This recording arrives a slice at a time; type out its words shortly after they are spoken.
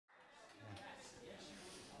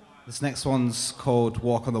This next one's called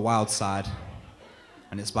Walk on the Wild Side,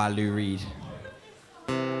 and it's by Lou Reed.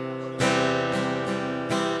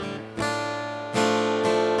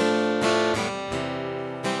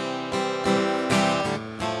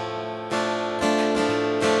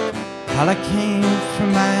 Well, I came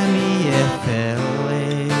from Miami,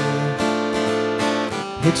 FLA,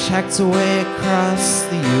 hitchhiked away across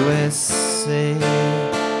the USA,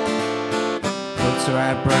 poked her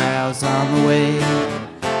eyebrows on the way,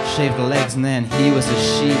 shaved her legs, and then he was a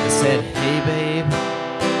sheep. I said, hey babe,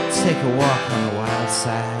 take a walk on the wild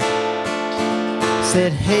side. I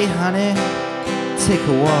said, hey honey, take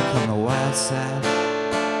a walk on the wild side.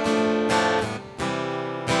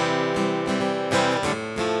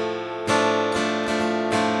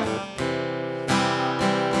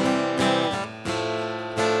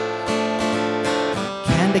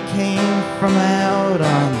 Candy came from out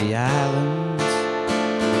on the island.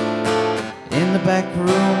 In the back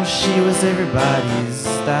room she was everybody's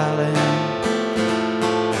darling,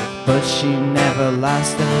 but she never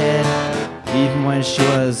lost her head. Even when she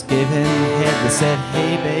was giving head, they said,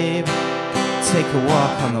 hey babe, take a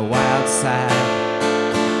walk on the wild side.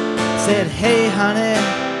 Said, hey honey,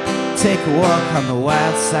 take a walk on the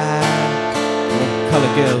wild side. The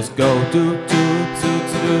colored girls go do do do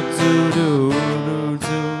do do do do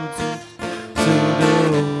do.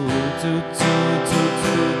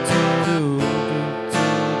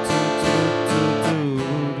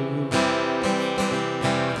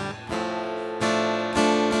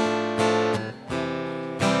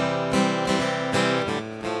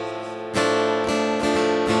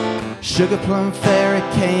 Sugar Plum Fairy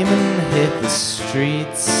came and hit the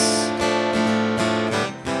streets,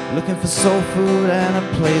 looking for soul food and a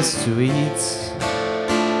place to eat.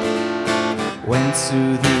 Went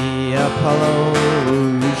to the Apollo,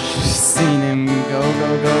 she seen him go,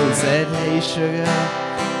 go, go. Said, hey sugar,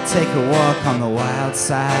 take a walk on the wild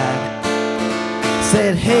side.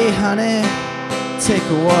 Said, hey honey, take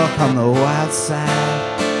a walk on the wild side.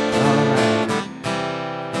 Alright.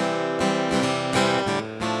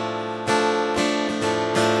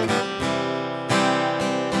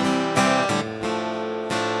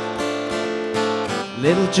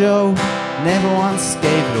 Little Joe never once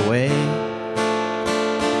gave it away.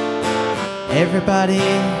 Everybody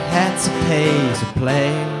had to pay to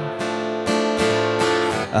play.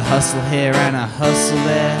 A hustle here and a hustle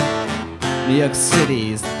there. New York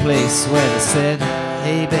City is the place where they said,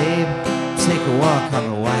 hey babe, take a walk on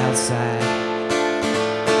the wild side.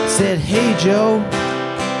 Said, hey Joe,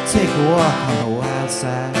 take a walk on the wild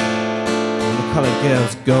side. And the colored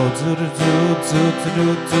girls go do do do do do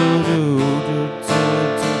do do do do.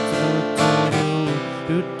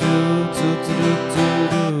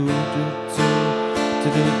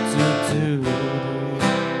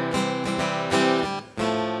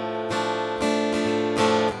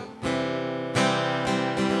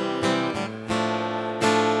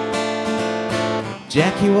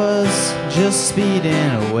 Jackie was just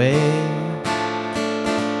speeding away.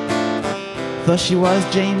 Thought she was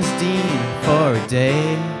James Dean for a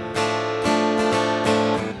day,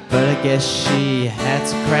 but I guess she had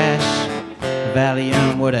to crash.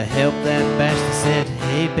 Valium would have helped that bash. They said,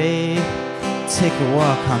 hey babe, take a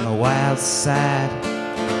walk on the wild side.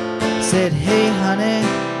 Said, hey honey,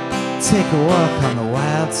 take a walk on the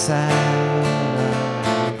wild side.